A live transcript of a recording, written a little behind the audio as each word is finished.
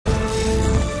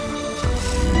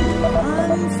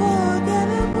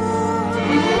unforgettable.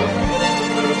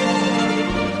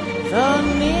 Though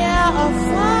near or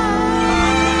far.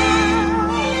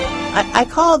 I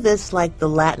call this like the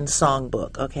Latin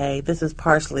songbook, okay? This is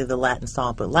partially the Latin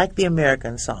songbook, like the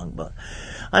American songbook.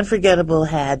 Unforgettable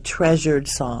had treasured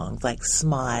songs like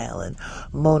Smile and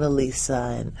Mona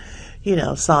Lisa and,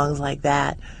 songs like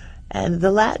that. And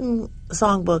the Latin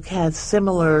songbook has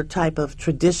similar type of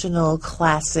traditional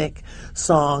classic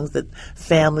songs that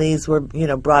families were,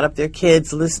 brought up their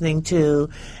kids listening to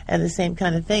and the same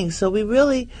kind of thing. So we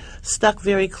really stuck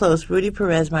very close. Rudy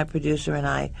Perez, my producer, and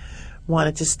I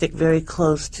wanted to stick very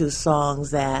close to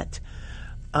songs that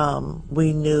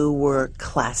we knew were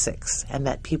classics and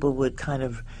that people would kind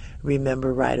of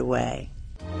remember right away.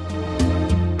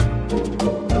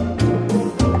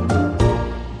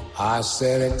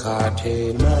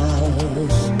 Acércate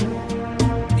más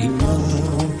y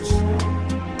más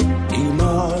y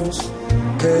más,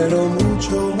 pero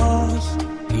mucho más.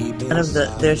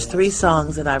 There's 3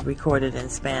 songs that I've recorded in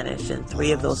Spanish, and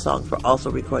 3 of those songs were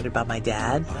also recorded by my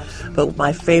dad. But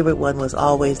my favorite one was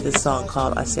always this song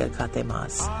called Acércate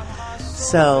Más.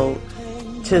 So,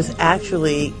 to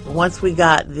actually, once we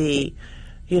got the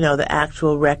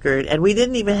actual record, and we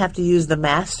didn't even have to use the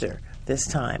master this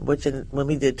time, which when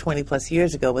we did 20 plus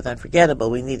years ago with Unforgettable,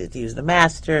 we needed to use the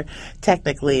master.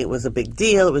 Technically, it was a big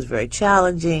deal. It was very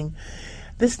challenging.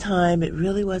 This time, it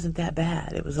really wasn't that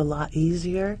bad. It was a lot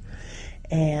easier.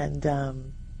 And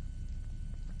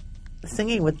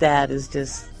singing with that is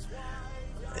just,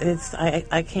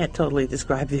 I can't totally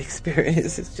describe the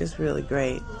experience. It's just really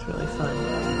great. It's really fun.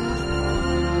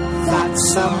 That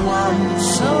someone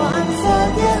so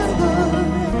unforgettable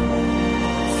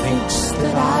thinks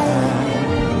that I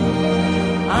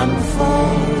am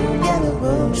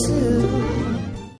unforgettable too.